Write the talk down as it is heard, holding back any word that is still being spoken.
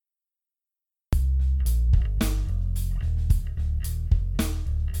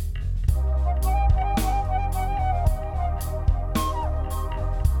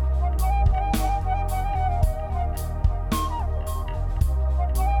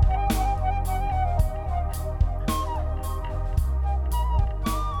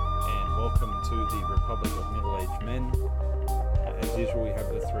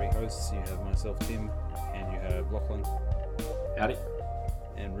myself, Tim, and you have Lachlan. Howdy.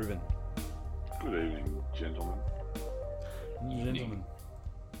 And Ruben. Good evening, gentlemen. Gentlemen.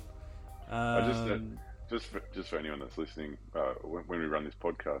 Just for anyone that's listening, when we run this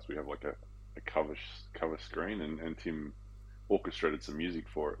podcast, we have like a cover screen, and Tim orchestrated some music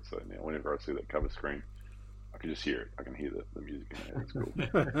for it. So now, whenever I see that cover screen, I can just hear it. I can hear the music in there. It's cool.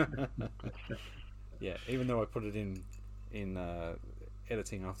 Yeah, even though I put it in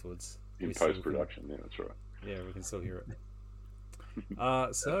editing afterwards. In post-production, yeah, that's right. Yeah, we can still hear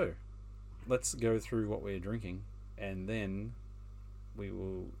it. So, let's go through what we're drinking, and then we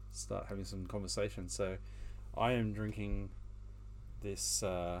will start having some conversation. So, I am drinking this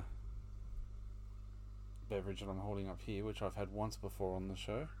beverage that I'm holding up here, which I've had once before on the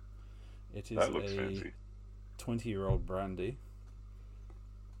show. It is that looks fancy. 20-year-old brandy,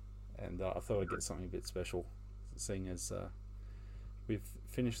 and I thought I'd get something a bit special, seeing as we've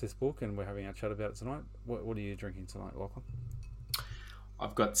finished this book and we're having our chat about it tonight. What are you drinking tonight, Lachlan?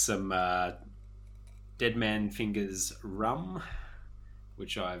 I've got some Dead Man Fingers rum,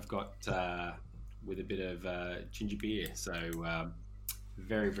 which I've got with a bit of ginger beer. So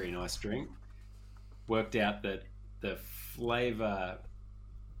very, very nice drink. Worked out that the flavour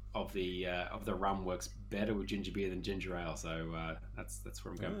of the rum works better with ginger beer than ginger ale. So that's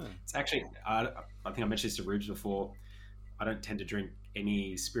where I'm going. It's actually I think I mentioned this to Rubes before. I don't tend to drink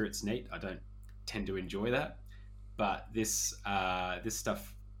any spirits neat. I don't tend to enjoy that. But this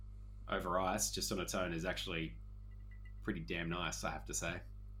stuff over ice, just on its own, is actually pretty damn nice, I have to say.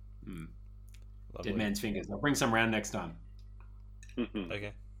 Dead Man's Fingers. I'll bring some around next time.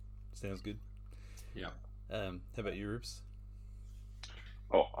 Okay, sounds good. Yeah. How about you, Rubes?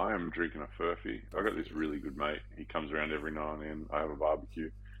 Oh, I am drinking a Furphy. I got this really good mate. He comes around every now and then. I have a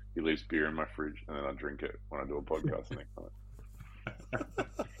barbecue. He leaves beer in my fridge, and then I drink it when I do a podcast the next night.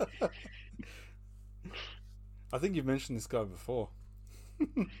 I think you've mentioned this guy before.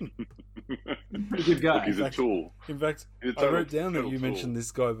 Pretty good guy. He's a tool. In fact, I wrote down that you mentioned this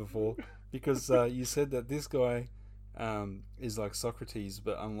guy before because you said that this guy is like Socrates,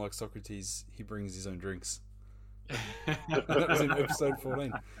 but unlike Socrates, he brings his own drinks. That was in episode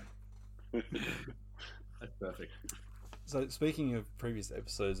 14. That's perfect. So, speaking of previous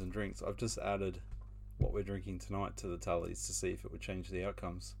episodes and drinks, I've just added what we're drinking tonight to the tallies to see if it would change the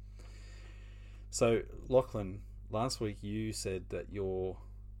outcomes. So, Lachlan, last week you said that your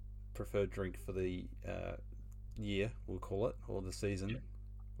preferred drink for the year, we'll call it, or the season,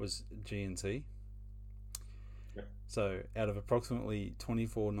 was G&T. Yeah. So, out of approximately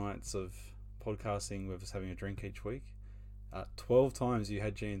 24 nights of podcasting with us having a drink each week, 12 times you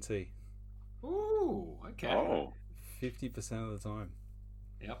had G&T. Ooh, okay. Oh. 50% of the time.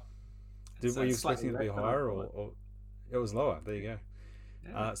 Yep. Were you expecting it to be higher or it was lower? There you go.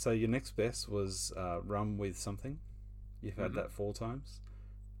 Yeah. So your next best was rum with something. You've had that 4 times,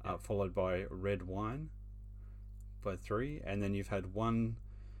 followed by red wine by 3, and then you've had 1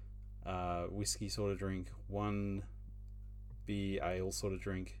 whiskey sort of drink, 1 beer ale sort of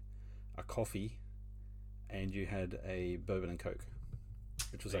drink, a coffee, and you had a bourbon and Coke,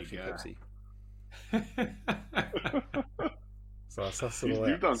 which was actually Pepsi. So I sussed it all out.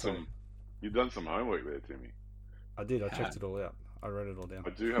 You've done some homework there, Timmy. I did. I checked it all out. I wrote it all down. I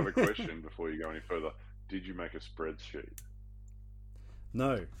do have a question before you go any further. Did you make a spreadsheet?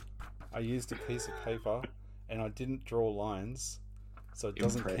 No, I used a piece of paper and I didn't draw lines, so it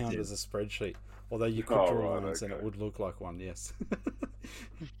doesn't count as a spreadsheet. Although you could draw lines and it would look like one. Yes.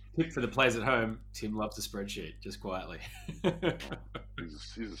 Tip for the players at home: Tim loves a spreadsheet. Just quietly. He's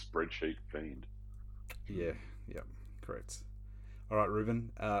a spreadsheet fiend. Yeah. Yep. Correct. All right,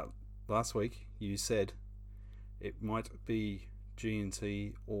 Ruben. Last week you said it might be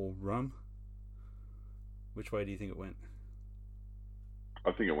G&T or rum. Which way do you think it went?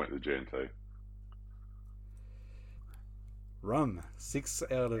 I think it went to G&T. Rum, 6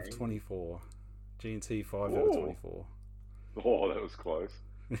 out of 24. G&T, 5 out of 24. Oh, that was close.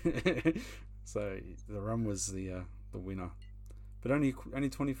 So the rum was the winner, but only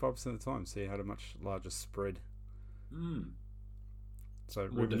 25% of the time. So you had a much larger spread. So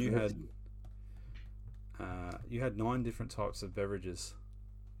Ruben, you had 9 different types of beverages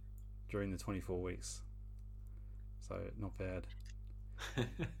during the 24 weeks. So not bad.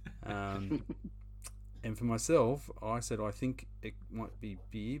 And for myself, I said I think it might be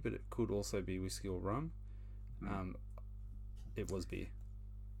beer, but it could also be whiskey or rum. It was beer.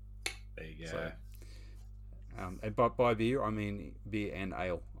 There you go. So, and by beer, I mean beer and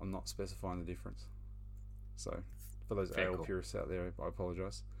ale. I'm not specifying the difference. So for those ale purists out there, I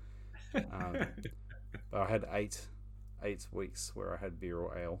apologise. But I had eight weeks where I had beer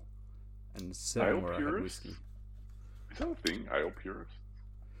or ale. and 7 Ale where I had purists? whiskey. Is that a thing? Ale purist?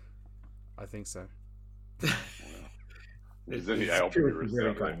 I think so. Wow. If there's any It's ale pure- purists very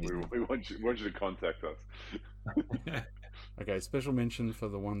out there, funny, isn't we want you to contact us. Okay, special mention for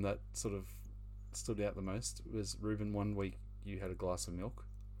the one that sort of stood out the most was Ruben. One week you had a glass of milk.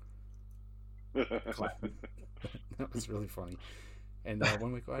 Classic. That was really funny. And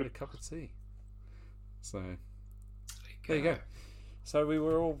 1 week I had a cup of tea. So there you go. So we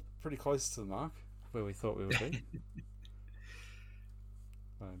were all pretty close to the mark where we thought we would be.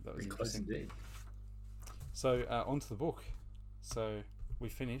 So that was Very close interesting. indeed. So on to the book. So we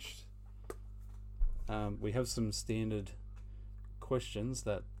finished. We have some standard questions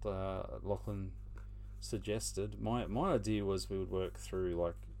that Lachlan suggested. My idea was we would work through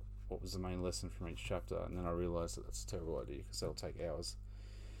like what was the main lesson from each chapter, and then I realised that that's a terrible idea because that'll take hours.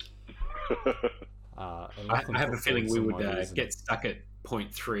 And I have a feeling we would ideas get stuck at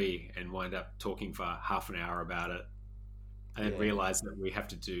point 3 and wind up talking for half an hour about it, and then realize that we have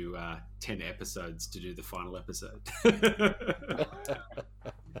to do 10 episodes to do the final episode.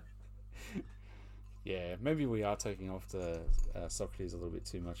 Yeah, maybe we are taking off the Socrates a little bit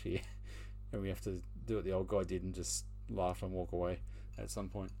too much here, and we have to do what the old guy did and just laugh and walk away at some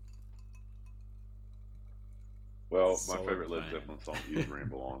point. Well, my Solid favourite Led plan. Zeppelin song is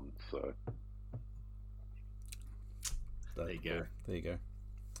Ramble On, so There you go. There you go.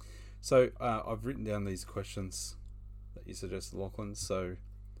 So I've written down these questions that you suggested, Lachlan. So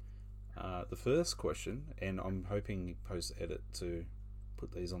the first question, and I'm hoping post-edit to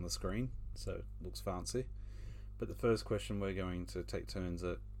put these on the screen so it looks fancy. But the first question we're going to take turns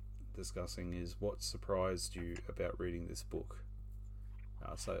at discussing is what surprised you about reading this book?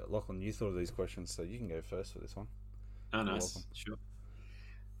 So Lachlan, you thought of these questions, so you can go first for this one. Oh, You're nice. welcome. Sure.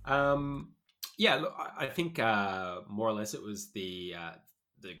 Yeah, look, I think more or less it was the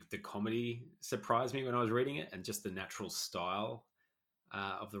comedy surprised me when I was reading it, and just the natural style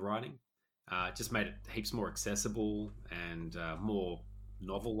of the writing. It just made it heaps more accessible and more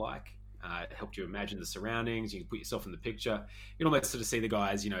novel-like. It helped you imagine the surroundings. You can put yourself in the picture. You can almost sort of see the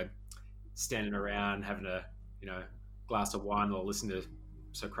guys, standing around having a, glass of wine or listen to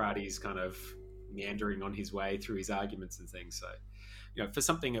Socrates kind of meandering on his way through his arguments and things. So, for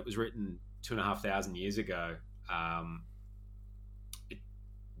something that was written 2,500 years ago, it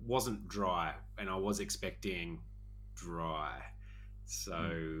wasn't dry, and I was expecting dry. So,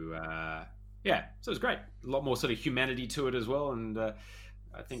 so it was great. A lot more sort of humanity to it as well, and I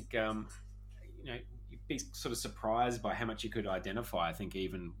think you'd be sort of surprised by how much you could identify. I think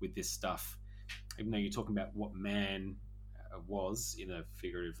even with this stuff, even though you're talking about what man was in a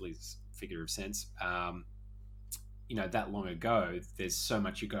figurative sense, that long ago, there's so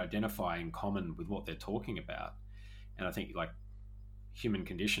much you could identify in common with what they're talking about. And I think like human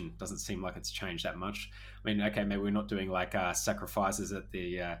condition doesn't seem like it's changed that much. I mean, okay, maybe we're not doing like sacrifices at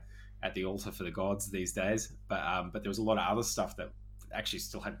the altar for the gods these days, but there was a lot of other stuff that actually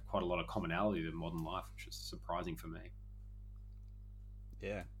still had quite a lot of commonality to modern life, which was surprising for me.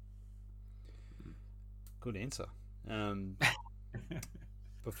 Yeah. Good answer.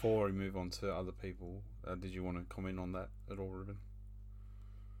 Before we move on to other people, did you want to comment on that at all, Ruben?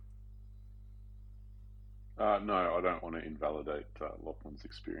 no, I don't want to invalidate Lachlan's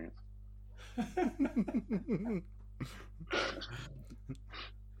experience.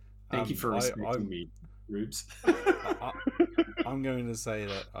 Thank you for respecting me, Rubes. I'm going to say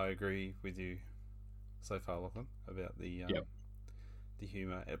that I agree with you so far, Lachlan, about the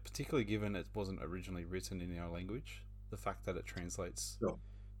humour, particularly given it wasn't originally written in our language. The fact that it translates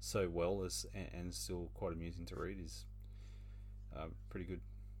so well and still quite amusing to read is pretty good.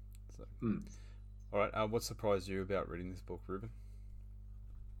 So, all right, what surprised you about reading this book, Ruben?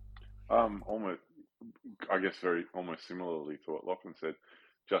 Almost, I guess, almost similarly to what Lachlan said,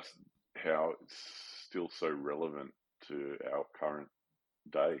 just how it's still so relevant to our current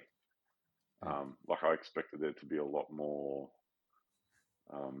day. Like I expected there to be a lot more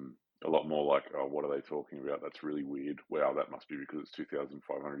like, oh, what are they talking about? That's really weird. Wow, that must be because it's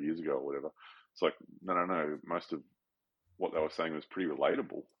 2,500 years ago or whatever. It's like, no. Most of what they were saying was pretty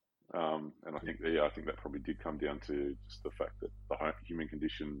relatable. And I think that probably did come down to just the fact that the human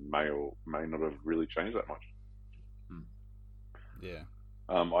condition may or may not have really changed that much. Yeah.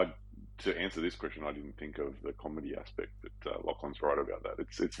 To answer this question, I didn't think of the comedy aspect, but Lachlan's right about that.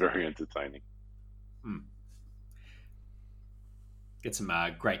 It's very entertaining. Get some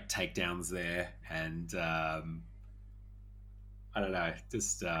great takedowns there, and I don't know,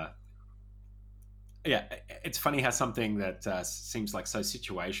 just it's funny how something that seems like so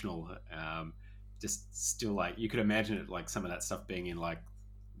situational, just still like you could imagine it like some of that stuff being in like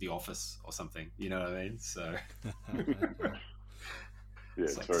The Office or something. You know what I mean? So Yeah,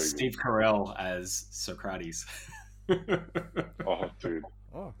 it's it's like very Steve Carell as Socrates. good. Oh, dude.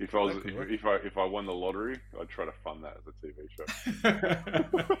 Oh, If I was that could work. if I won the lottery, I'd try to fund that as a TV show.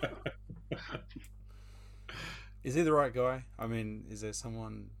 Is he the right guy? I mean, is there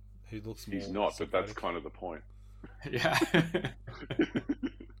someone who looks more? He's not, but that's Socratic? kind of the point. Yeah.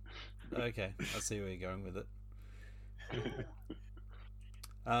 Okay. I see where you're going with it.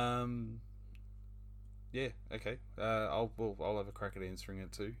 Yeah. Okay. I'll have a crack at answering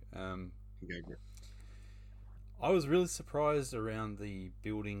it too. Okay, great. I was really surprised around the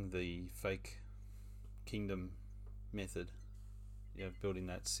building the fake kingdom method. You know, building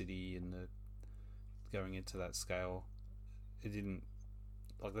that city and going into that scale. It didn't,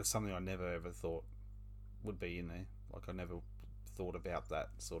 like, that's something I never ever thought would be in there. Like, I never thought about that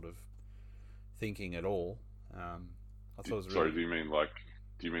sort of thinking at all. I thought it was really. Sorry, do you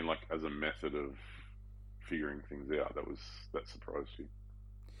mean like as a method of figuring things out that surprised you?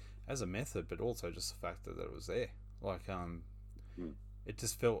 As a method, but also just the fact that it was there. Like, it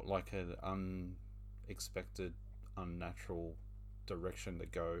just felt like an unexpected, unnatural direction to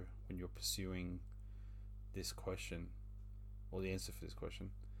go when you're pursuing this question, or the answer for this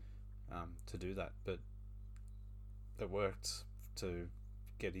question, to do that. But it worked to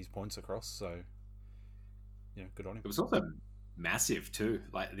get his points across, so, you know, good on him. It was also massive too.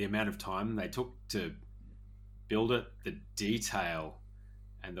 Like the amount of time they took to build it, the detail,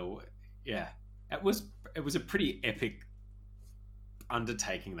 and it was a pretty epic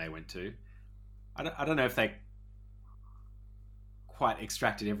undertaking they went to. I don't know if they quite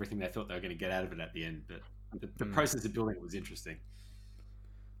extracted everything they thought they were going to get out of it at the end, but the process of building it was interesting.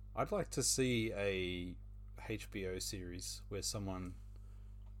 I'd like to see a HBO series where someone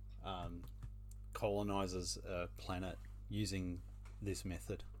colonizes a planet using this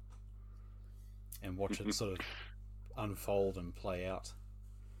method and watch it sort of unfold and play out.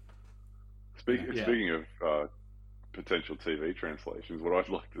 Speaking of potential TV translations, what I'd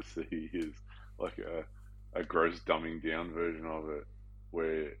like to see is like a gross dumbing down version of it,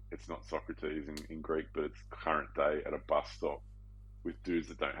 where it's not Socrates in Greek, but it's current day at a bus stop with dudes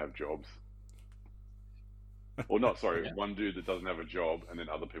that don't have jobs. Or not, sorry, one dude that doesn't have a job, and then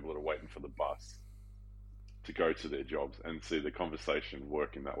other people that are waiting for the bus to go to their jobs, and see the conversation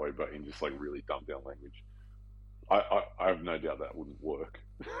work in that way, but in just like really dumbed down language. I have no doubt that wouldn't work,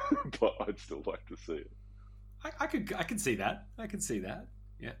 but I'd still like to see it. I could see that. I could see that.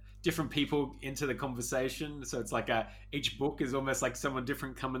 Yeah, different people into the conversation, so it's like each book is almost like someone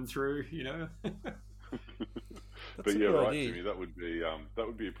different coming through. You know. But yeah, right, idea. Jimmy. That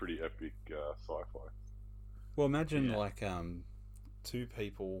would be a pretty epic sci-fi. Well, imagine like two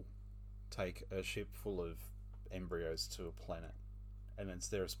people take a ship full of embryos to a planet, and it's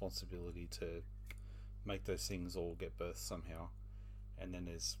their responsibility to make those things all get birth somehow, and then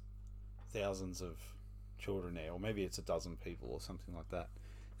there's thousands of children there, or maybe it's a dozen people or something like that.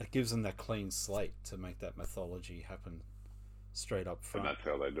 It gives them that clean slate to make that mythology happen straight up front. And that's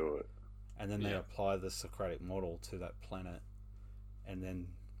how they do it. And then they apply the Socratic model to that planet, and then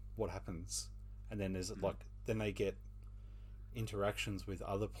what happens? And then there's then they get interactions with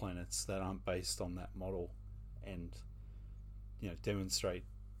other planets that aren't based on that model, and demonstrate,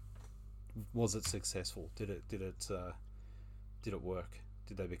 was it successful? Did it work?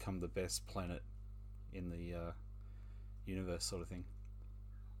 Did they become the best planet in the universe, sort of thing?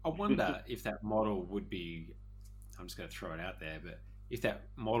 I wonder if that model would be, I'm just going to throw it out there, but if that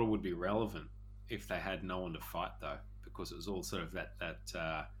model would be relevant if they had no one to fight, though, because it was all sort of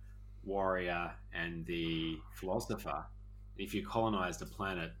that warrior and the philosopher. If you colonized a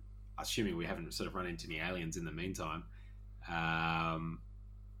planet, assuming we haven't sort of run into any aliens in the meantime,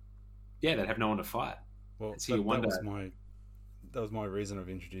 they'd have no one to fight. Well, so that was my reason of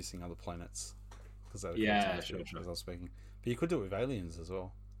introducing other planets, because sure. As I was speaking. But you could do it with aliens as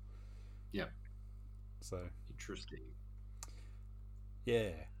well. Yeah. So interesting. Yeah.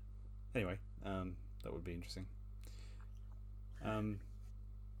 Anyway, that would be interesting.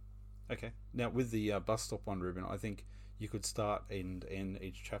 Okay. Now with the bus stop one, Ruben, I think you could start and end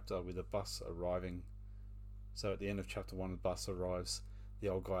each chapter with a bus arriving. So at the end of chapter 1, the bus arrives. The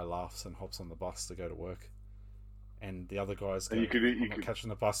old guy laughs and hops on the bus to go to work, and the other guys go, I'm not catching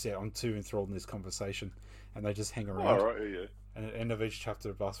the bus yet. I'm too enthralled in this conversation, and they just hang around. Oh, right, yeah. And at the end of each chapter,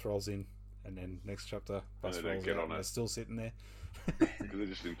 the bus rolls in, and then next chapter, bus rolls out, and they're still sitting there. Because they're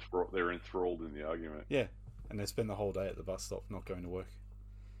just they're enthralled in the argument. Yeah, and they spend the whole day at the bus stop, not going to work.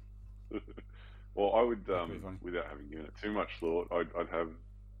 Well, I would, without having given it too much thought, I'd have,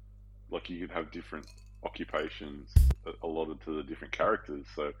 like, you could have different occupations allotted to the different characters.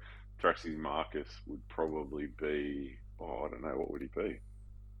 So Thraxes Marcus would probably be, I don't know, what would he be?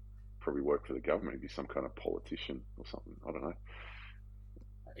 Probably work for the government. He'd be some kind of politician or something. I don't know.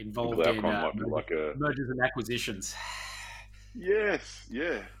 Involved in might be like a mergers and acquisitions. Yes,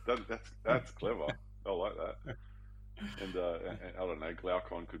 yeah, that's clever. I like that. And I don't know,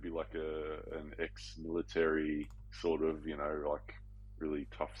 Glaucon could be like an ex-military sort of, like really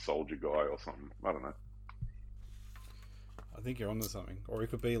tough soldier guy or something. I don't know. I think you're onto something. Or he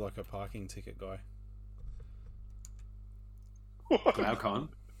could be like a parking ticket guy. What? Glaucon?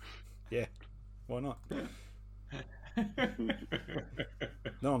 Yeah, why not?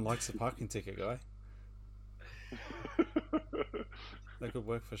 No one likes a parking ticket guy. That could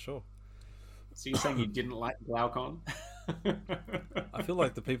work for sure. So you're saying you didn't like Glaucon? I feel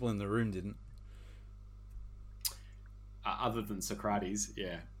like the people in the room didn't. Other than Socrates,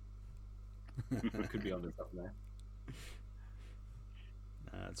 yeah. Could be onto something there.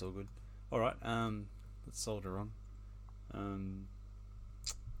 It's all good. All right, let's soldier on.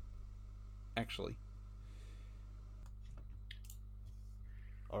 Actually,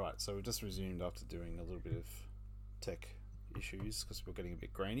 all right. So we just resumed after doing a little bit of tech issues because we're getting a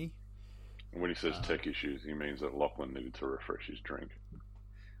bit grainy. When he says tech issues, he means that Lachlan needed to refresh his drink.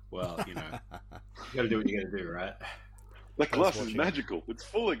 Well, you got to do what you got to do, right? That glass is magical. It's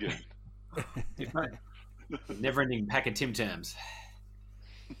full again. Never-ending pack of Tim Tams.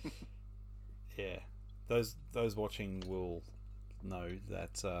 Yeah, those watching will know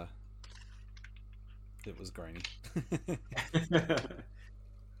that it was grainy.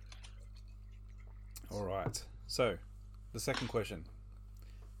 All right. So, the second question.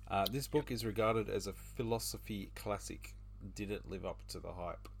 This book is regarded as a philosophy classic. Did it live up to the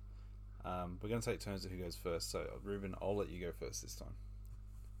hype? We're going to take turns of who goes first. So, Ruben, I'll let you go first this time.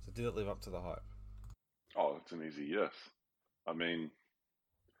 So, did it live up to the hype? Oh, it's an easy yes. I mean,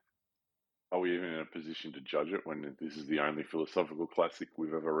 are we even in a position to judge it when this is the only philosophical classic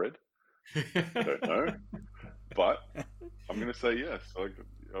we've ever read? I don't know. But I'm going to say yes. I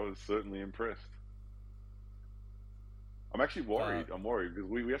was certainly impressed. I'm actually worried. I'm worried because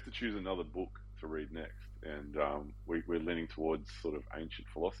we have to choose another book to read next, and we're leaning towards sort of ancient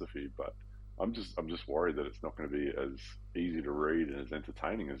philosophy. But I'm just worried that it's not going to be as easy to read and as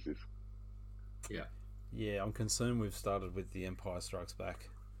entertaining as this. Yeah. Yeah, I'm concerned we've started with The Empire Strikes Back.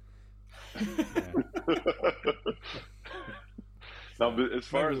 No, but as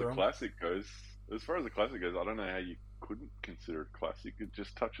far as the classic goes, I don't know how you couldn't consider it classic. It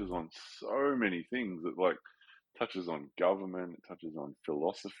just touches on so many things. It touches on government, it touches on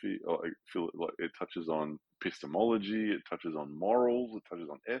philosophy, it touches on epistemology, it touches on morals, it touches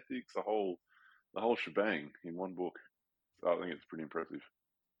on ethics, the whole shebang in one book. So I think it's pretty impressive.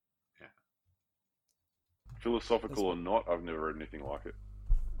 Yeah. Philosophical or not, I've never read anything like it.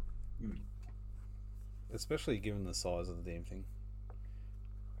 Especially given the size of the damn thing.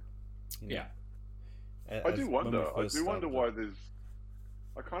 Yeah. I do wonder why there's...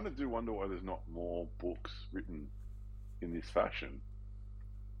 I kind of do wonder why there's not more books written in this fashion.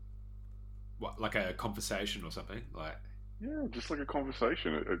 What, like a conversation or something? Yeah, just like a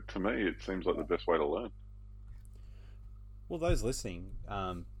conversation. To me, it seems like the best way to learn. Well, those listening,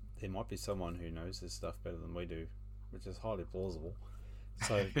 there might be someone who knows this stuff better than we do, which is highly plausible.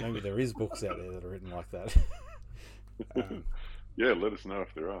 So maybe there is books out there that are written like that. Yeah, let us know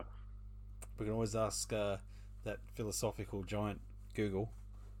if there are. We can always ask that philosophical giant Google.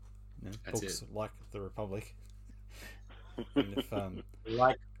 Books like The Republic. And if,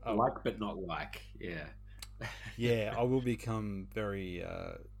 like but not like, yeah. Yeah, I will become very...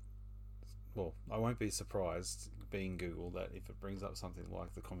 well, I won't be surprised, being Google, that if it brings up something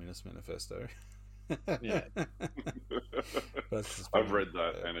like the Communist Manifesto... Yeah. I've read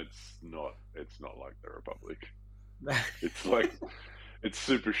that, and it's not like The Republic. It's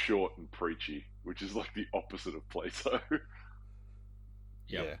super short and preachy, which is like the opposite of Plato.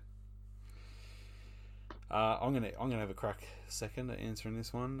 Yep. Yeah. I'm gonna have a crack second at answering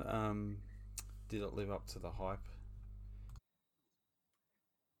this one. Did it live up to the hype?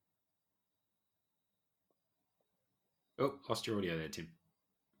 Oh, lost your audio there, Tim.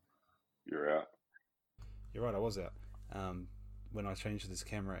 You're out. You're right, I was out. When I changed this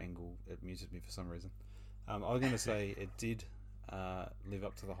camera angle, it muted me for some reason. I was going to say it did live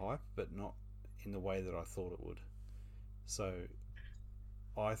up to the hype, but not in the way that I thought it would. So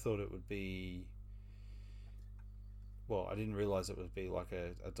I thought it would be... Well, I didn't realise it would be like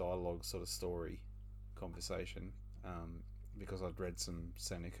a dialogue sort of story conversation, because I'd read some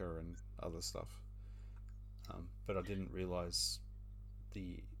Seneca and other stuff. But I didn't realise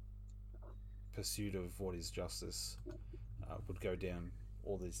the pursuit of what is justice would go down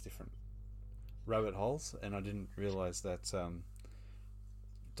all these different rabbit holes, and I didn't realize that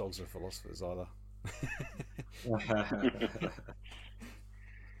dogs are philosophers either.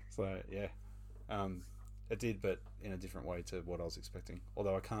 So yeah, it did, but in a different way to what I was expecting.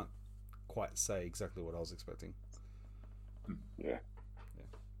 Although I can't quite say exactly what I was expecting. Yeah.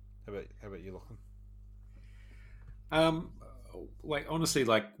 How about you, Lachlan? Like honestly,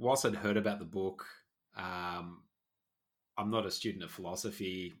 like whilst I'd heard about the book, I'm not a student of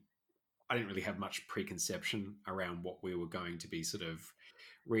philosophy. I didn't really have much preconception around what we were going to be sort of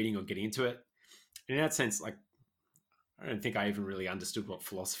reading or getting into it. And in that sense, like I don't think I even really understood what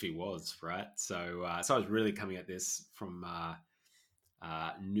philosophy was, right? So I was really coming at this from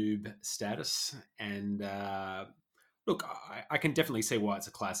noob status. And look, I can definitely see why it's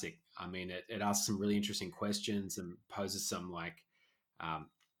a classic. I mean, it asks some really interesting questions and poses some like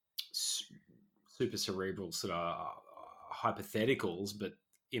super cerebral sort of hypotheticals, but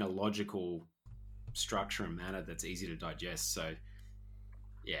in a logical structure and manner that's easy to digest. So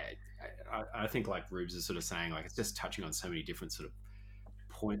yeah, I think like Rubes is sort of saying, like it's just touching on so many different sort of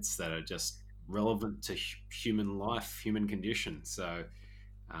points that are just relevant to human life, human condition. So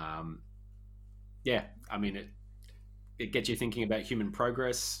yeah, I mean it gets you thinking about human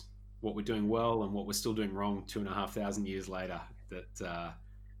progress, what we're doing well and what we're still doing wrong 2,500 years later that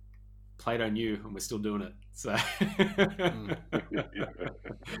Plato knew and we're still doing it. So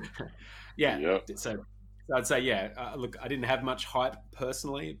yeah. Yep. So I'd say, yeah, look, I didn't have much hype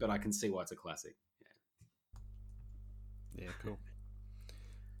personally, but I can see why it's a classic. Yeah, cool.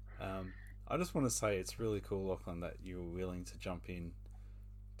 I just want to say it's really cool, Lachlan, that you were willing to jump in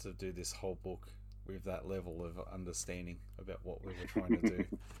to do this whole book with that level of understanding about what we were trying to do.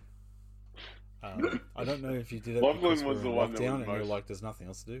 I don't know if you did it Lachlan because was we're the in one that lockdown was and you're most- like, there's nothing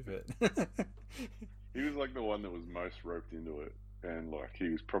else to do, but He was like the one that was most roped into it, and like he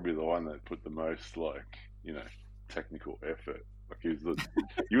was probably the one that put the most like technical effort. Like you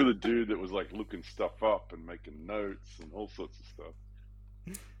were the dude that was like looking stuff up and making notes and all sorts of stuff.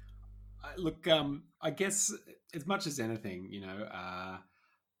 Look, I guess as much as anything,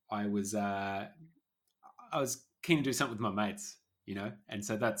 I was keen to do something with my mates, and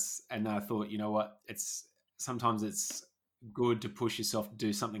so and I thought, you know what, sometimes it's good to push yourself to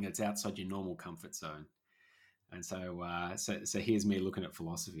do something that's outside your normal comfort zone. And so here's me looking at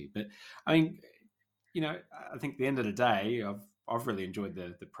philosophy. But I mean, I think at the end of the day, I've really enjoyed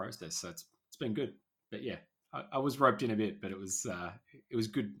the process. So it's been good. But yeah, I was roped in a bit, but it was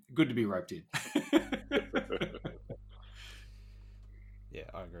good to be roped in. yeah,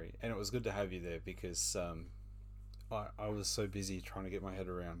 I agree. And it was good to have you there because I was so busy trying to get my head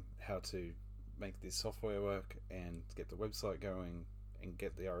around how to make this software work and get the website going and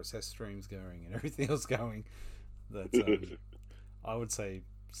get the RSS streams going and everything else going that I would say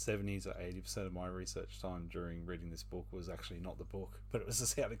 70 to 80% of my research time during reading this book was actually not the book, but it was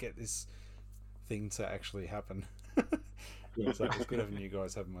just how to get this thing to actually happen. Yeah. So it was good having you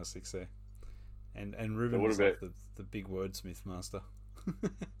guys having my six there. And Ruben So what was about- like the big wordsmith master.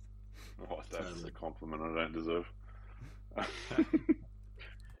 Oh, that's Totally. a compliment I don't deserve.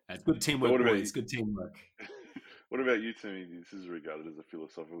 It's good teamwork, what about boys. you? Good teamwork. What about you, Timmy? This is regarded as a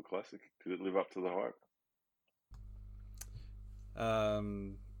philosophical classic. Did it live up to the hype?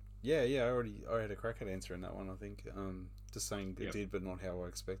 Yeah, I had a crack at answering that one. I think just saying it did, but not how I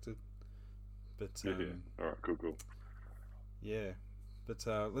expected. But Yeah. All right. Cool. yeah. But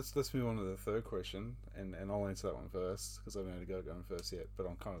let's move on to the third question, and I'll answer that one first because I haven't had a go going first yet. But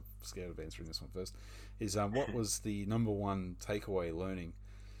I'm kind of scared of answering this one first. Is what was the number one takeaway learning?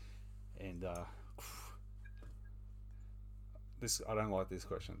 And this I don't like this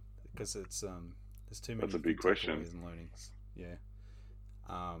question because it's there's too many. That's a big good question. takeaways and learnings. Yeah.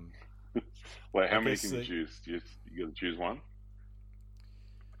 Wait, how I many guess can you choose? You got to choose one.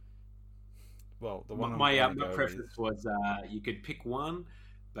 Well, the one My I'm gonna go preference was you could pick one,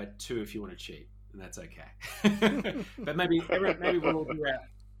 but two if you want to cheat, and that's okay. But maybe we'll all do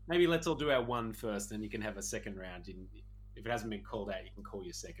maybe let's all do our one first, and you can have a second round. If it hasn't been called out, you can call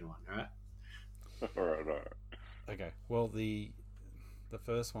your second one. All right. All right. Okay. Well, the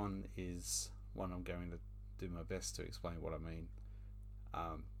first one is one I'm going to do my best to explain what I mean.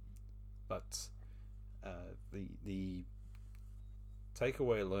 But the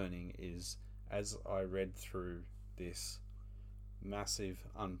takeaway learning is, as I read through this massive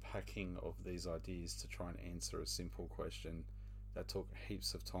unpacking of these ideas to try and answer a simple question that took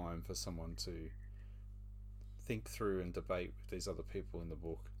heaps of time for someone to think through and debate with these other people in the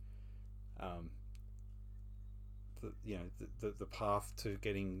book. The path to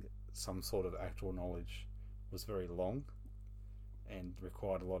getting some sort of actual knowledge was very long and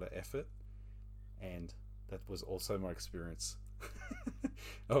required a lot of effort, and that was also my experience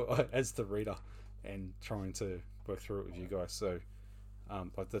as the reader and trying to work through it with you guys. So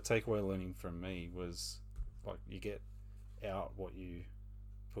like the takeaway learning from me was like you get out what you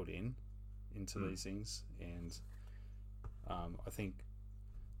put into these things, and I think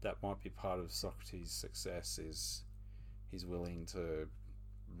that might be part of Socrates' success is he's willing to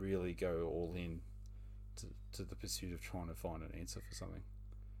really go all in to the pursuit of trying to find an answer for something.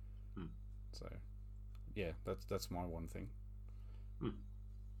 So yeah, that's my one thing.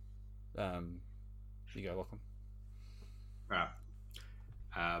 You go, Lachlan. Right.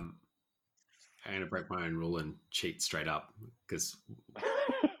 I'm going to break my own rule and cheat straight up because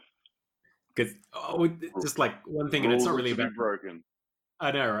just like one thing, and it's not really about broken.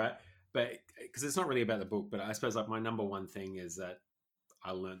 I know, right? But because it's not really about the book, but I suppose like my number one thing is that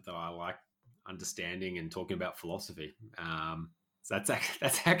I learned that I like understanding and talking about philosophy. So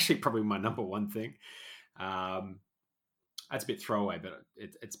that's actually probably my number one thing. That's a bit throwaway, but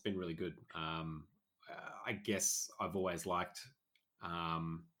it's been really good. I guess I've always liked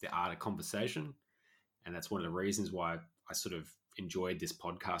the art of conversation, and that's one of the reasons why I sort of enjoyed this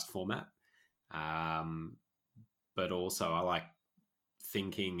podcast format. But also I like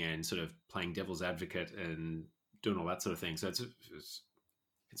thinking and sort of playing devil's advocate and doing all that sort of thing. So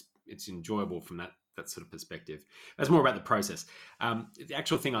it's enjoyable from that sort of perspective. That's more about the process. The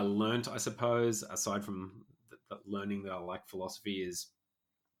actual thing I learned, I suppose, aside from the learning that I like philosophy, is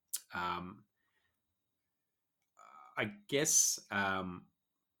I guess I've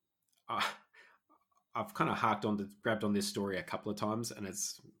kind of grabbed on this story a couple of times, and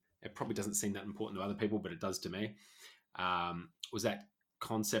it probably doesn't seem that important to other people, but it does to me. Was that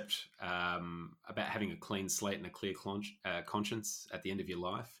concept about having a clean slate and a clear conscience at the end of your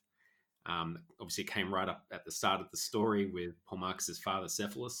life. Obviously, it came right up at the start of the story with Paul Marcus's father,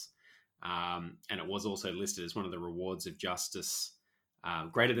 Cephalus, and it was also listed as one of the rewards of justice,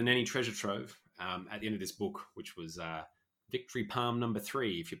 greater than any treasure trove, at the end of this book, which was Victory Palm number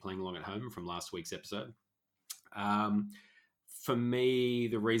 3, if you're playing along at home from last week's episode. For me,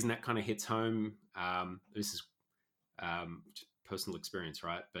 the reason that kind of hits home, this is just personal experience,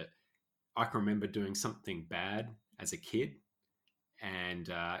 right? But I can remember doing something bad as a kid, and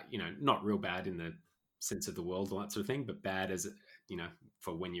not real bad in the sense of the world, all that sort of thing, but bad as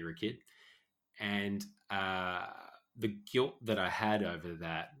for when you're a kid. And the guilt that I had over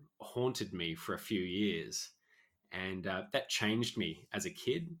that haunted me for a few years, and that changed me as a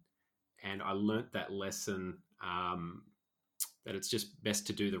kid. And I learnt that lesson, that it's just best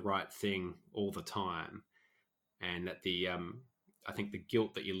to do the right thing all the time, and that I think the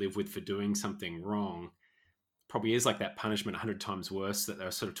guilt that you live with for doing something wrong probably is like that punishment 100 times worse that they were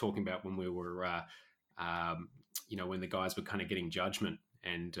sort of talking about when we were, when the guys were kind of getting judgment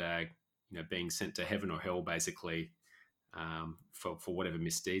and, being sent to heaven or hell, basically, for whatever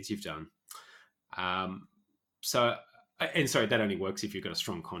misdeeds you've done. Sorry, that only works if you've got a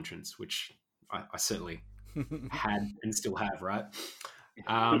strong conscience, which I certainly had and still have, right?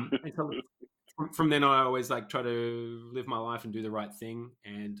 And so from then I always try to live my life and do the right thing,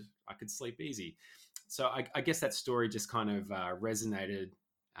 and I could sleep easy. So I guess that story just kind of resonated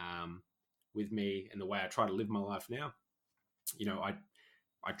with me and the way I try to live my life now.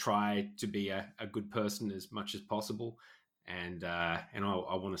 I try to be a good person as much as possible, and I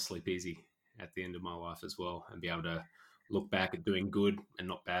want to sleep easy at the end of my life as well, and be able to look back at doing good and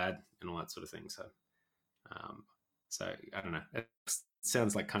not bad and all that sort of thing. So, I don't know. It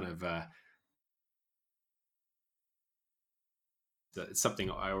sounds like kind of it's something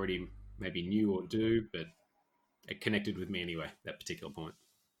I already maybe knew or do, but it connected with me anyway, that particular point.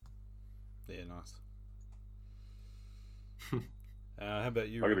 Yeah, nice. How about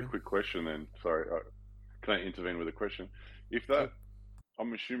you? I got a quick question then. Sorry, can I intervene with a question? If that,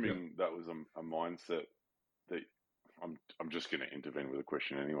 I'm assuming that was a mindset that I'm just going to intervene with a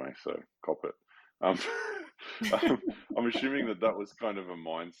question anyway, so cop it. I'm assuming that was kind of a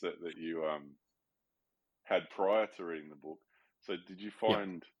mindset that you had prior to reading the book. So did you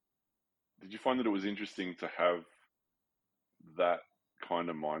find that it was interesting to have that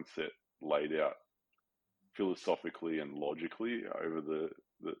kind of mindset laid out philosophically and logically over the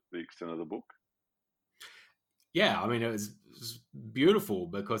extent of the book? Yeah, I mean, it was beautiful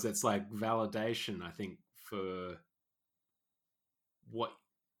because it's like validation, I think, for what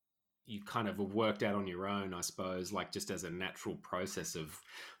you kind of have worked out on your own, I suppose, like just as a natural process of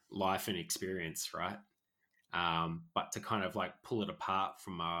life and experience, right? But to kind of like pull it apart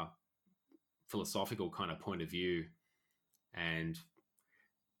from a philosophical kind of point of view, and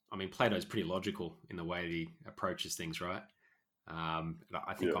I mean, Plato's pretty logical in the way he approaches things, right? I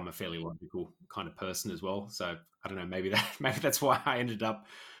think I'm a fairly logical kind of person as well. So I don't know, maybe that's why I ended up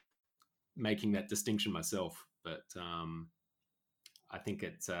making that distinction myself. But I think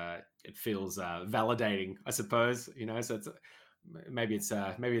it feels validating, I suppose. So maybe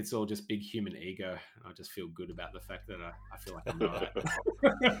it's all just big human ego. I just feel good about the fact that I feel like I'm right.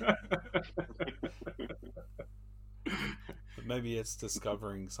 But maybe it's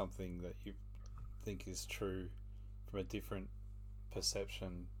discovering something that you think is true from a different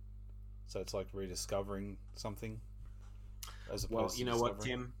perception. So it's like rediscovering something as opposed to what,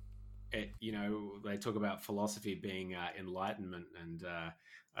 Tim? They talk about philosophy being enlightenment, and I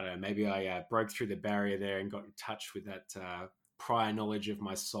don't know, maybe I broke through the barrier there and got in touch with that prior knowledge of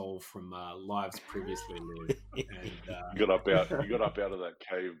my soul from lives previously lived. And, you got up out of that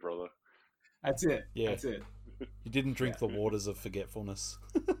cave, brother. That's it. Yeah. That's it. You didn't drink the waters of forgetfulness.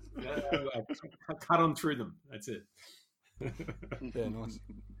 I cut on through them. That's it. Yeah, nice.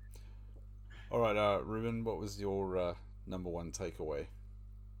 All right, Ruben, what was your number one takeaway?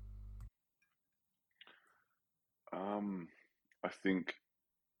 I think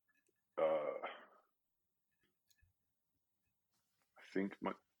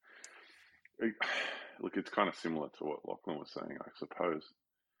look, it's kind of similar to what Lachlan was saying, I suppose,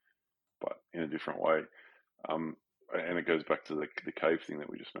 but in a different way. And it goes back to the cave thing that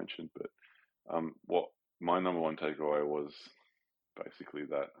we just mentioned. But what my number one takeaway was basically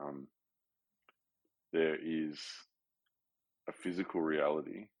that there is a physical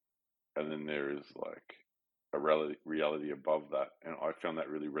reality, and then there is like a reality above that. And I found that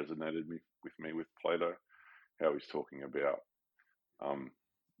really resonated with me with Plato, how he's talking about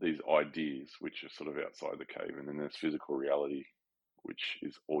these ideas which are sort of outside the cave, and then there's physical reality, which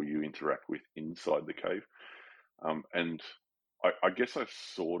is all you interact with inside the cave. And I guess I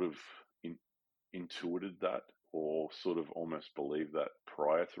sort of intuited that, or sort of almost believed that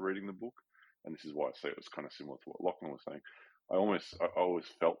prior to reading the book. And this is why I say it was kind of similar to what Lachlan was saying. I always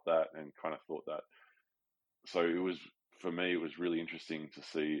felt that and kind of thought that. So for me, it was really interesting to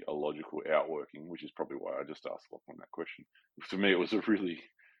see a logical outworking, which is probably why I just asked Lachlan that question. For me, it was a really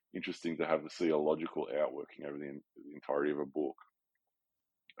interesting to see a logical outworking over the entirety of a book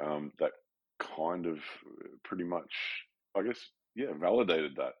that kind of pretty much, I guess,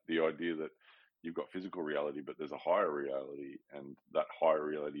 validated that, the idea that you've got physical reality, but there's a higher reality, and that higher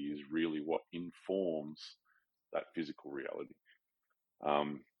reality is really what informs that physical reality.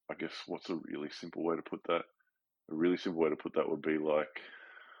 I guess what's a really simple way to put that? A really simple way to put that would be like,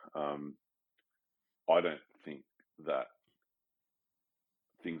 I don't think that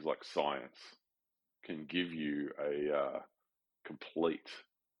things like science can give you a complete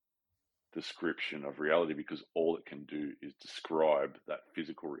description of reality, because all it can do is describe that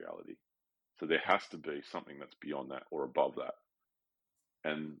physical reality. So there has to be something that's beyond that or above that.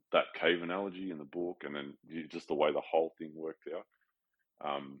 And that cave analogy in the book, and then just the way the whole thing worked out,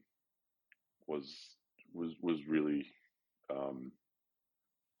 was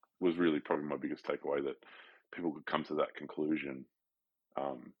really probably my biggest takeaway, that people could come to that conclusion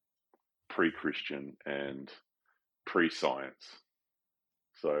pre-Christian and pre-science.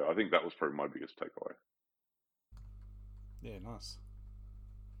 So I think that was probably my biggest takeaway. Yeah, nice.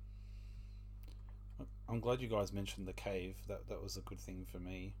 I'm glad you guys mentioned the cave. That was a good thing for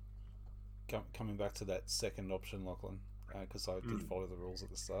me. Coming back to that second option, Lachlan, because I did follow the rules at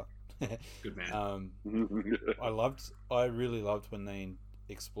the start. Good man. I really loved when they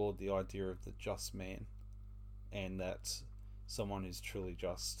explored the idea of the just man, and that someone who's truly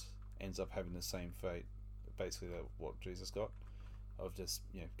just ends up having the same fate, basically what Jesus got, of just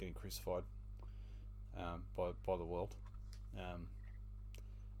getting crucified by the world.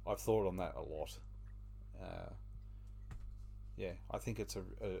 I've thought on that a lot. I think it's a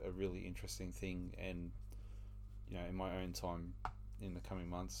really interesting thing, and in my own time in the coming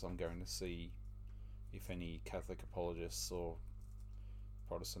months, I'm going to see if any Catholic apologists or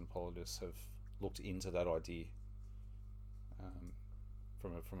Protestant apologists have looked into that idea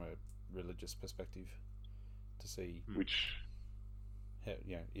from a religious perspective, to see which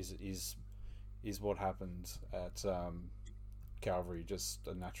is what happened at Calvary just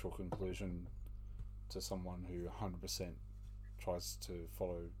a natural conclusion to someone who 100% tries to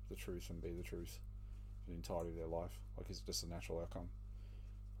follow the truth and be the truth for the entirety of their life? Like, is it just a natural outcome,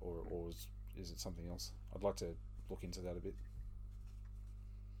 or is it something else? I'd like to look into that a bit.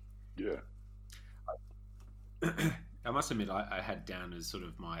 Yeah. I must admit, I had down as sort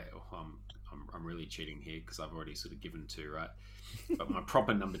of my. I'm really cheating here because I've already sort of given two, right? But my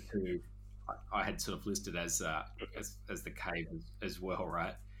proper number two, I had sort of listed as the cave as well,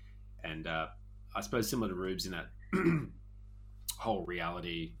 right? And I suppose similar to Rubes in that whole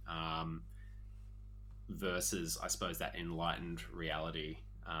reality versus, I suppose, that enlightened reality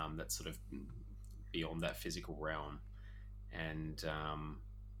that's sort of beyond that physical realm. And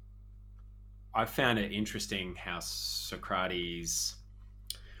I found it interesting how Socrates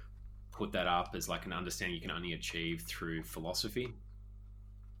put that up as like an understanding you can only achieve through philosophy.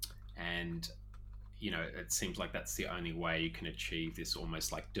 And, it seems like that's the only way you can achieve this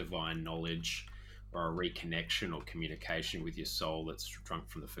almost like divine knowledge or a reconnection or communication with your soul that's drunk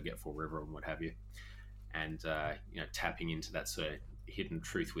from the forgetful river and what have you. And, tapping into that sort of hidden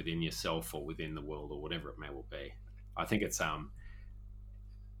truth within yourself or within the world or whatever it may well be. I think it's a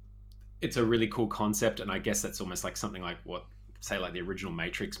really cool concept. And I guess that's almost like something like what, say, like the original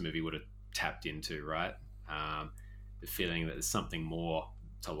Matrix movie would have tapped into, right? The feeling that there's something more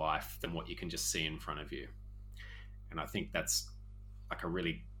to life than what you can just see in front of you. And I think that's like a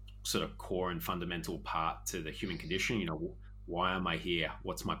really sort of core and fundamental part to the human condition. Why am I here?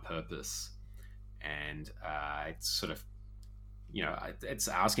 What's my purpose? And it's sort of, it's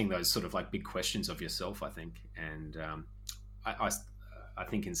asking those sort of like big questions of yourself, I think. And I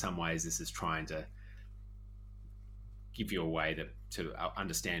think in some ways this is trying to give you a way to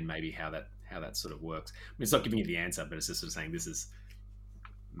understand maybe how that sort of works. I mean, it's not giving you the answer, but it's just sort of saying this is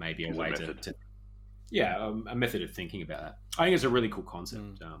maybe a way to a method of thinking about that. I think it's a really cool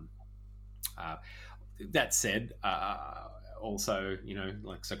concept. That said, also,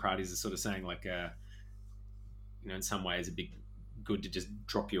 like Socrates is sort of saying, like, in some ways it'd be good to just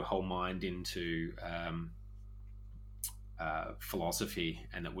drop your whole mind into philosophy,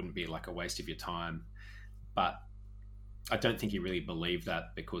 and it wouldn't be like a waste of your time. But I don't think he really believed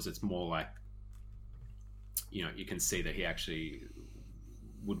that, because it's more like, you can see that he actually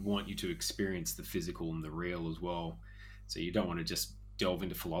would want you to experience the physical and the real as well. So you don't want to just delve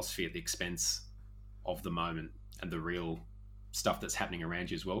into philosophy at the expense of the moment and the real stuff that's happening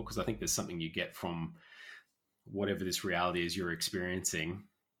around you as well. Because I think there's something you get from whatever this reality is you're experiencing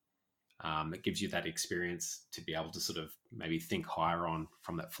that gives you that experience to be able to sort of maybe think higher on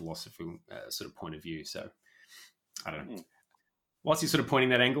from that philosophical sort of point of view. So I don't know. Whilst he's sort of pointing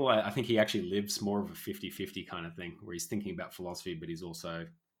that angle, I think he actually lives more of a 50-50 kind of thing, where he's thinking about philosophy, but he's also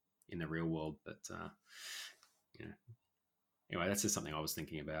in the real world. But, anyway, that's just something I was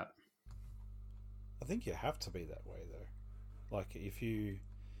thinking about. I think you have to be that way, though. Like, if you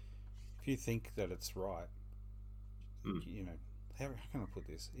think that it's right, how can I put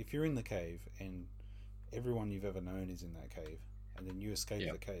this? If you're in the cave and everyone you've ever known is in that cave, and then you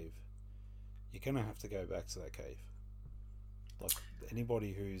escape the cave, you're going to have to go back to that cave. Like,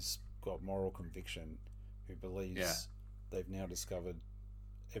 anybody who's got moral conviction, who believes they've now discovered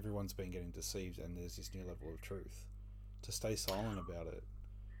everyone's been getting deceived and there's this new level of truth, to stay silent about it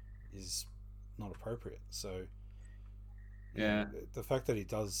is not appropriate. So the fact that he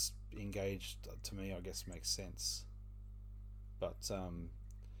does engage, to me, I guess makes sense. But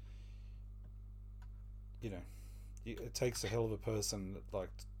it takes a hell of a person.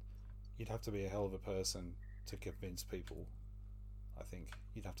 Like, you'd have to be a hell of a person to convince people. I think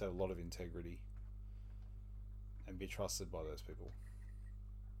you'd have to have a lot of integrity and be trusted by those people.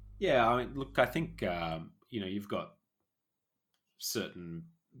 Yeah, I mean, look, I think you've got certain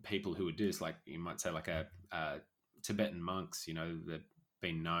people who would do this, like you might say, like a Tibetan monks. They've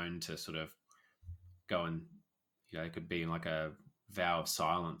been known to sort of go and it could be in like a vow of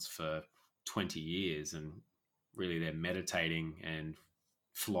silence for 20 years, and really they're meditating and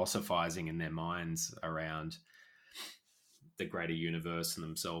philosophizing in their minds around the greater universe and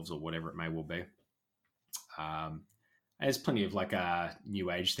themselves, or whatever it may well be. There's plenty of like new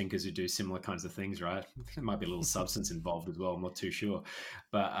age thinkers who do similar kinds of things, right? There might be a little substance involved as well. I'm not too sure,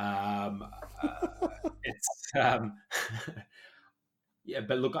 but it's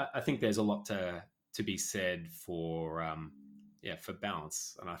But look, I think there's a lot to be said for for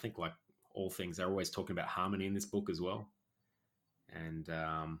balance, and I think, like all things, they're always talking about harmony in this book as well, and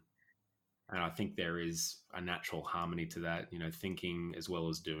I think there is a natural harmony to that, thinking as well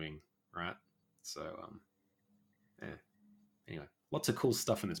as doing, right? So, Anyway, lots of cool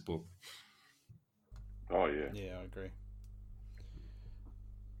stuff in this book. Oh, yeah. Yeah, I agree.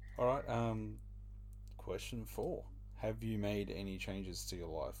 All right. Question 4. Have you made any changes to your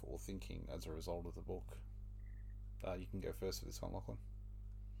life or thinking as a result of the book? You can go first for this one, Lachlan.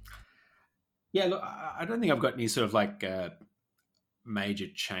 Yeah, look, I don't think I've got any sort of like major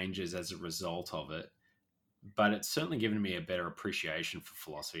changes as a result of it, but it's certainly given me a better appreciation for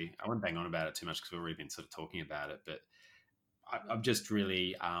philosophy. I won't bang on about it too much because we've already been sort of talking about it, but I've just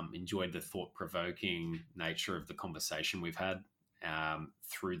really enjoyed the thought-provoking nature of the conversation we've had,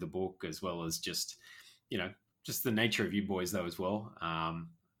 through the book, as well as just, just the nature of you boys though as well.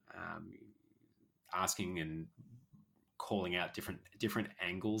 Asking and calling out different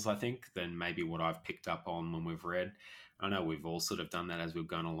angles, I think, than maybe what I've picked up on when we've read. I know we've all sort of done that as we've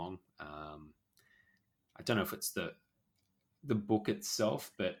gone along. I don't know if it's the book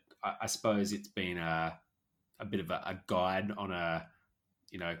itself, but I suppose it's been a bit of a guide on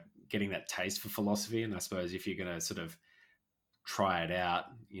getting that taste for philosophy. And I suppose if you're going to sort of try it out,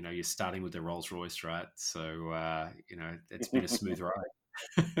 you're starting with the Rolls Royce, right? So, it's been a smooth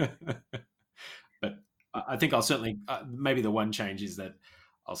ride. But I think I'll certainly, maybe the one change is that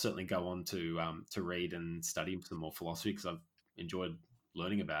I'll certainly go on to read and study some more philosophy, because I've enjoyed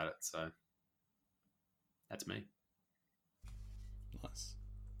learning about it. So that's me. Nice.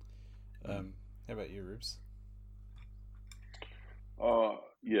 How about you, Rubes?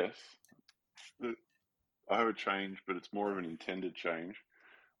 Yes. I have a change, but it's more of an intended change,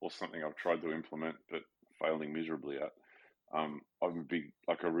 or something I've tried to implement but failing miserably at. I'm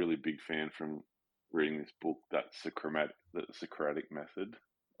a really big fan from reading this book, the Socratic method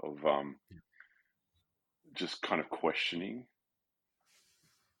of just kind of questioning.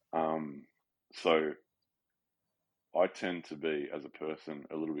 So I tend to be, as a person,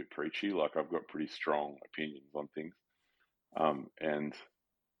 a little bit preachy. Like, I've got pretty strong opinions on things, and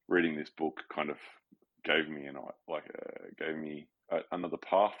reading this book kind of gave me another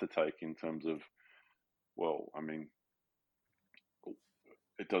path to take in terms of, well, I mean,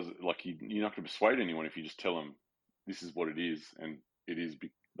 it does, like, you're not going to persuade anyone if you just tell them this is what it is, and it is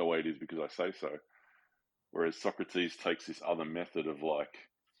the way it is because I say so. Whereas Socrates takes this other method of like,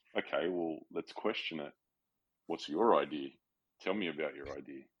 okay, well, let's question it. What's your idea? Tell me about your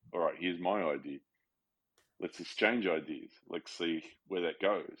idea. All right, here's my idea. Let's exchange ideas. Let's see where that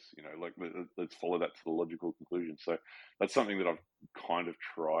goes. Let's follow that to the logical conclusion. So that's something that I've kind of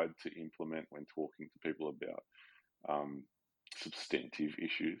tried to implement when talking to people about substantive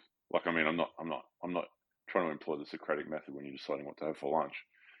issues. Like, I mean, I'm not trying to employ the Socratic method when you're deciding what to have for lunch,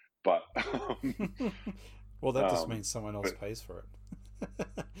 but well, that just means someone else pays for it.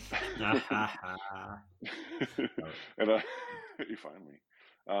 And if only.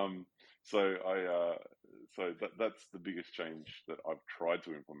 So that's the biggest change that I've tried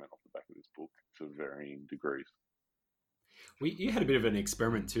to implement off the back of this book, to varying degrees. You had a bit of an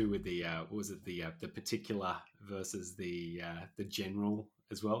experiment too with the the particular versus the general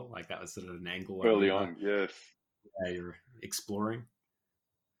as well. Like, that was sort of an angle early on. Yes, you're exploring.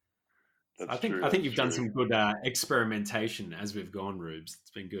 That's I think true. I think you've done some good experimentation as we've gone, Rubes.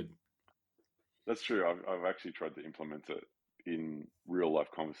 It's been good. That's true. I've actually tried to implement it in real life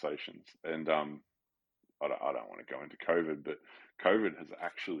conversations, and I don't want to go into COVID, but COVID has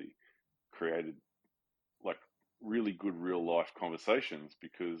actually created like really good real life conversations,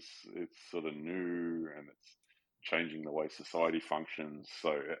 because it's sort of new and it's changing the way society functions.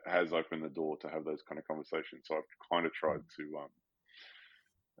 So it has opened the door to have those kind of conversations. So I've kind of tried to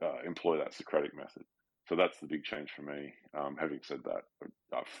employ that Socratic method. So that's the big change for me. Having said that,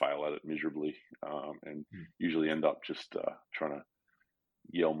 I fail at it miserably, and usually end up just trying to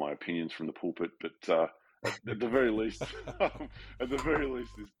yell my opinions from the pulpit. But at the very least,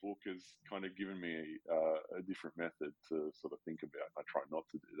 this book has kind of given me a different method to sort of think about. I try not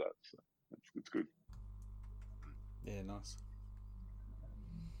to do that, so it's good. Yeah, nice.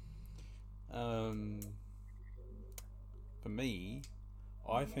 For me,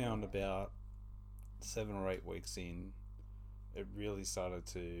 I found about 7 or 8 weeks in, it really started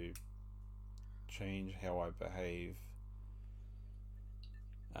to change how I behave.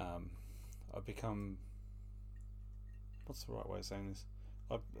 I've become, what's the right way of saying this?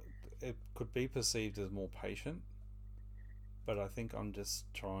 It could be perceived as more patient, but I think I'm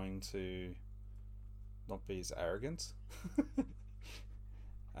just trying to not be as arrogant,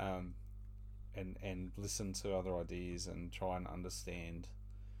 and listen to other ideas and try and understand,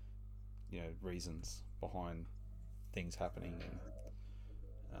 reasons behind things happening.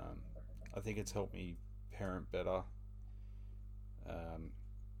 And I think it's helped me parent better.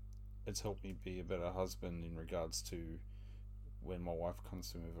 It's helped me be a better husband in regards to when my wife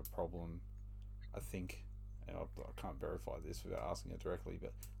comes to me with a problem. I think, and I can't verify this without asking it directly,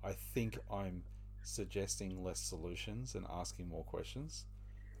 but I think I'm suggesting less solutions and asking more questions,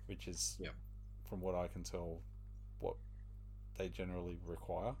 which is, from what I can tell, what they generally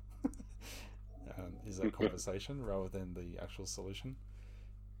require. Is that conversation rather than the actual solution.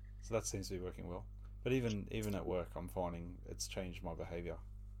 So that seems to be working well. But even at work, I'm finding it's changed my behavior.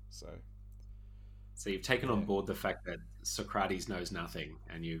 So you've taken on board the fact that Socrates knows nothing,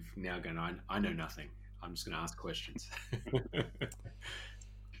 and you've now gone, I know nothing. I'm just going to ask questions.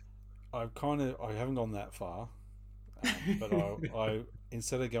 I haven't gone that far, but I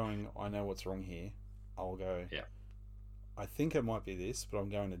instead of going, I know what's wrong here, I'll go. Yeah. I think it might be this, but I'm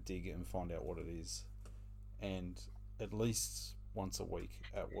going to dig and find out what it is, and at least once a week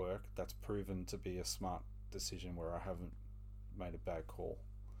at work, that's proven to be a smart decision where I haven't made a bad call.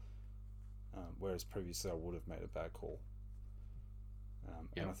 Whereas previously I would have made a bad call.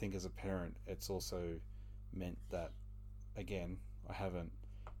 And I think as a parent, it's also meant that, again, I haven't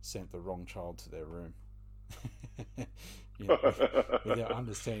sent the wrong child to their room. Without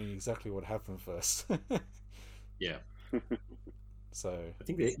understanding exactly what happened first. Yeah. So I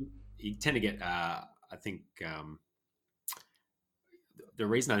think that you tend to get, the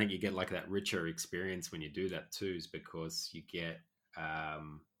reason I think you get like that richer experience when you do that too is because you get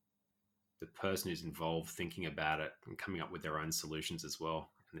the person who's involved thinking about it and coming up with their own solutions as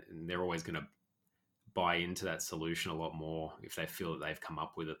well. And they're always going to buy into that solution a lot more if they feel that they've come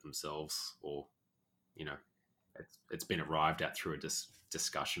up with it themselves, or, it's been arrived at through a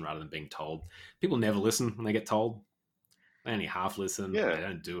discussion rather than being told. People never listen when they get told. They only half listen. Yeah. They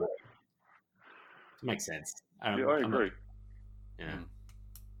don't do it. It makes sense. I agree. Yeah.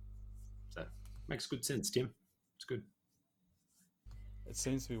 So makes good sense, Tim. It's good. It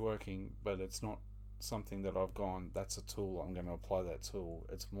seems to be working, but it's not something that I've gone, that's a tool, I'm going to apply that tool.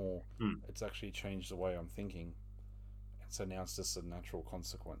 It's more, it's actually changed the way I'm thinking. And so now it's just a natural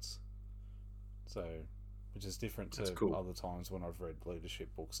consequence. So, which is different to other times when I've read leadership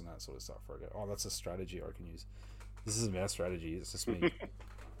books and that sort of stuff, where I go, oh, that's a strategy I can use. This isn't about strategy, it's just me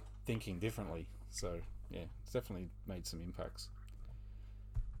thinking differently. So, yeah, it's definitely made some impacts.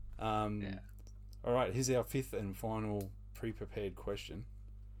 All right, here's our fifth and final pre-prepared question.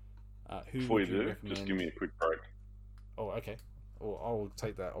 Who Before would you you do, recommend? just give me a quick break. Oh, okay. Well, I'll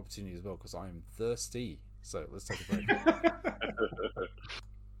take that opportunity as well because I am thirsty. So let's take a break.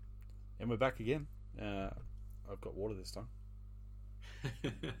 And we're back again. I've got water this time.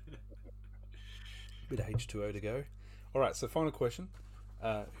 Bit of H2O to go. All right, so final question.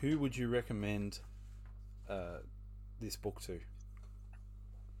 Who would you recommend this book to?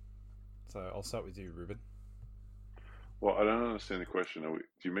 So I'll start with you, Ruben. Well, I don't understand the question. Do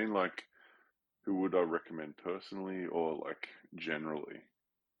you mean like who would I recommend personally or like generally?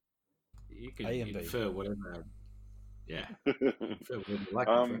 You can A and B. infer whatever. Yeah. Infer whatever you like.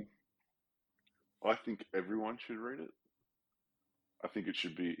 I think everyone should read it. I think it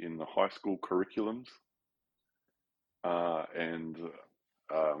should be in the high school curriculums.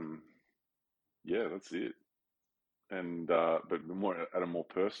 Yeah, that's it. And but more at a more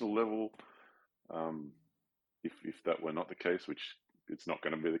personal level, if that were not the case, which it's not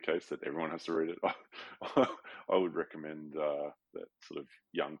going to be the case that everyone has to read it, I would recommend that sort of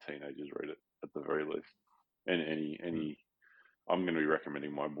young teenagers read it at the very least. And any, I'm going to be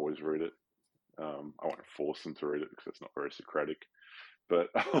recommending my boys read it. I won't force them to read it because it's not very Socratic. But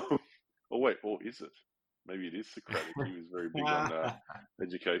or is it? Maybe it is Socratic. He was very big on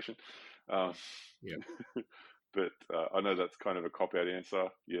education. Yeah. But I know that's kind of a cop-out answer.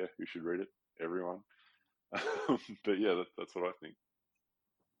 Yeah, who should read it? Everyone. But yeah, that's what I think.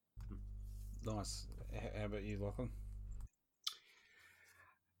 Nice. How about you, Lachlan?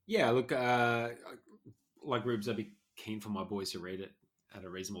 Yeah, look, like Rubes, I'd be keen for my boys to read it at a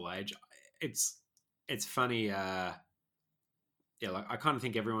reasonable age. It's funny. Like I kind of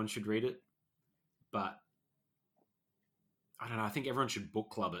think everyone should read it, but I don't know. I think everyone should book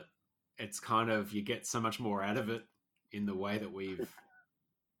club it. It's kind of, you get so much more out of it in the way that we've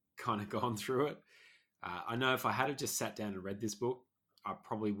kind of gone through it. I know if I had just sat down and read this book, I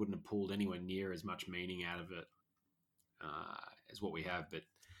probably wouldn't have pulled anywhere near as much meaning out of it as what we have. But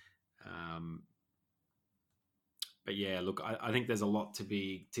yeah, look, I think there's a lot to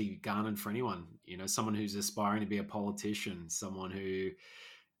be garnered for anyone. Someone who's aspiring to be a politician, someone who,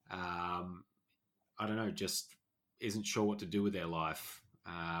 I don't know, just isn't sure what to do with their life.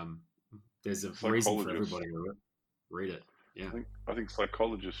 There's a reason for everybody to read it. Yeah, I think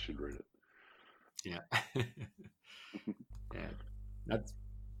psychologists should read it. Yeah. Yeah,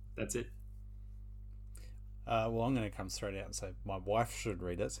 that's it. Well, I'm going to come straight out and say my wife should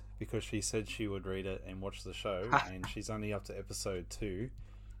read it because she said she would read it and watch the show, and she's only up to episode 2,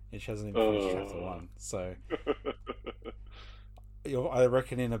 and she hasn't even finished chapter 1. So I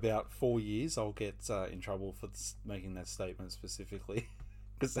reckon in about 4 years I'll get in trouble for making that statement specifically,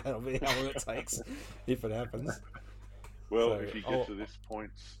 because that'll be how long it takes if it happens. Well, so, if you get to this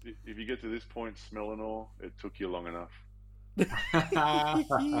point, Smellinor, it took you long enough.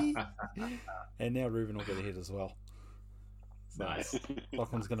 And now Ruben will get a hit as well. So nice.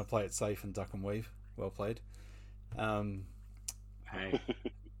 Lachlan's going to play it safe and duck and weave. Well played. Hey,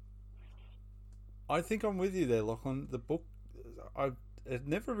 I think I'm with you there, Lachlan. The book, it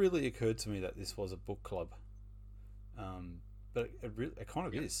never really occurred to me that this was a book club, but it kind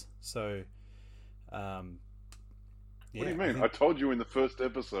of is. So, What do you mean? I told you in the first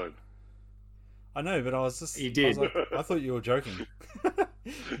episode. I know, but I was just... You did. I thought you were joking.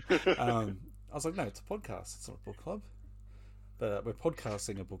 I was like, no, it's a podcast. It's not a book club. But we're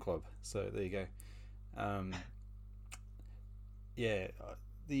podcasting a book club. So there you go.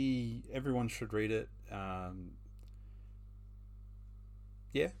 Everyone should read it.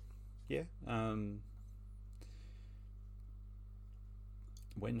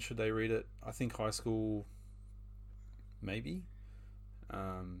 When should they read it? I think high school, maybe.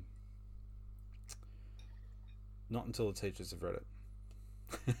 Not until the teachers have read it.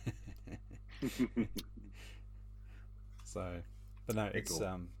 So, but no, it's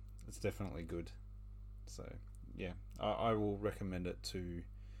cool. It's definitely good. So yeah, I will recommend it to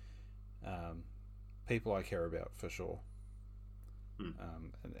people I care about for sure.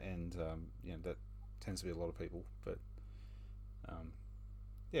 And that tends to be a lot of people, but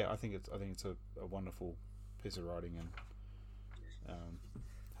I think it's a wonderful piece of writing, and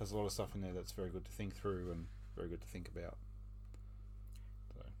has a lot of stuff in there that's very good to think through and very good to think about.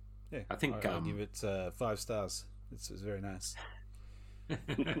 So yeah, I think I give it 5 stars. It's very nice.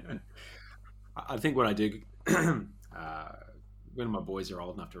 I think what I do when my boys are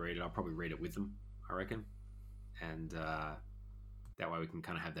old enough to read it, I'll probably read it with them, I reckon, and that way we can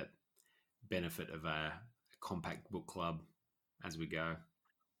kind of have that benefit of a compact book club as we go.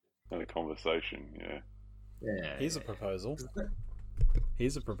 And a conversation, yeah. Here's a proposal.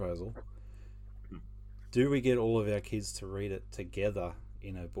 Do we get all of our kids to read it together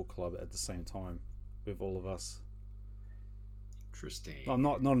in a book club at the same time with all of us? Interesting. Oh,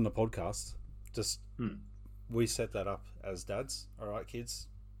 not in the podcast. Just we set that up as dads. All right, kids.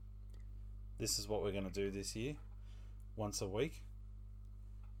 This is what we're going to do this year. Once a week,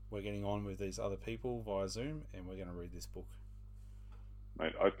 we're getting on with these other people via Zoom, and we're going to read this book.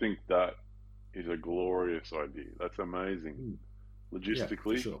 Mate, I think that is a glorious idea. That's amazing.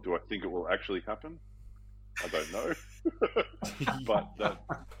 Logistically, sure. Do I think it will actually happen? I don't know. But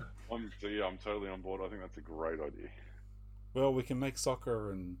I'm totally on board. I think that's a great idea. Well, we can make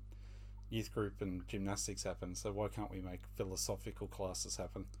soccer and youth group and gymnastics happen, so why can't we make philosophical classes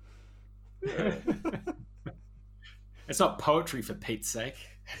happen? Yeah. It's not poetry, for Pete's sake.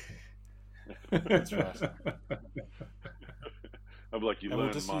 That's right. I'm like, you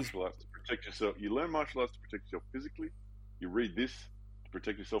learn martial arts to protect yourself. You learn martial arts to protect yourself physically. You read this to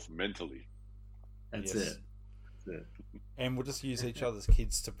protect yourself mentally. That's Yes. it. And we'll just use each other's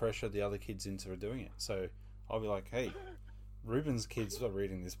kids to pressure the other kids into doing it. So I'll be like, hey, Ruben's kids are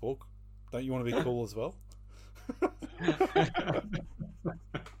reading this book. Don't you want to be cool as well?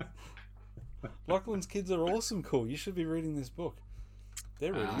 Lachlan's kids are awesome cool. You should be reading this book.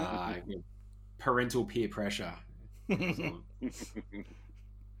 They're reading it. Parental peer pressure.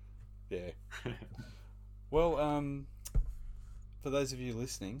 Yeah. Well, for those of you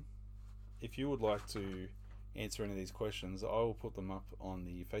listening, if you would like to answer any of these questions, I will put them up on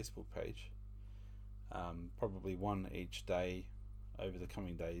the Facebook page. Probably one each day over the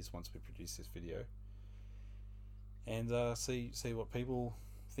coming days once we produce this video, and see what people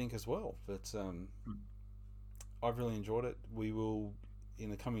think as well. But I've really enjoyed it. We will, in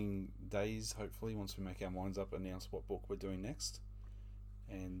the coming days, hopefully, once we make our minds up, announce what book we're doing next.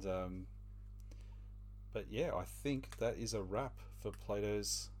 And but yeah, I think that is a wrap for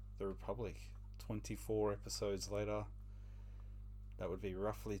Plato's The Republic. 24 episodes later. That would be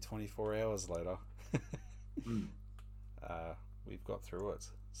roughly 24 hours later. We've got through it.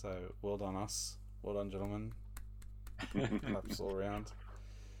 So well done us. Well done, gentlemen. Claps all around.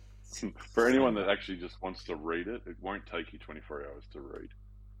 For anyone that actually just wants to read it, it won't take you 24 hours to read.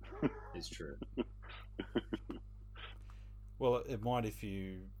 It's true. Well, it might if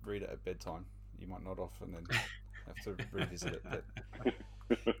you read it at bedtime. You might nod off and then have to revisit it. But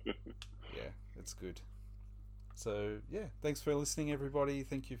yeah, it's good. So yeah, thanks for listening, everybody.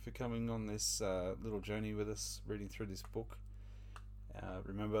 Thank you for coming on this little journey with us, reading through this book.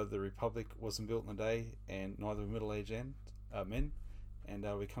 Remember, the Republic wasn't built in a day, and neither were middle-aged men. And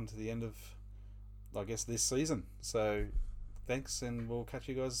we come to the end of, I guess, this season. So thanks, and we'll catch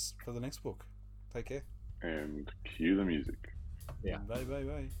you guys for the next book. Take care. And cue the music. Yeah. Bye, bye,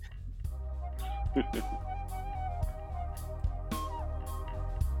 bye.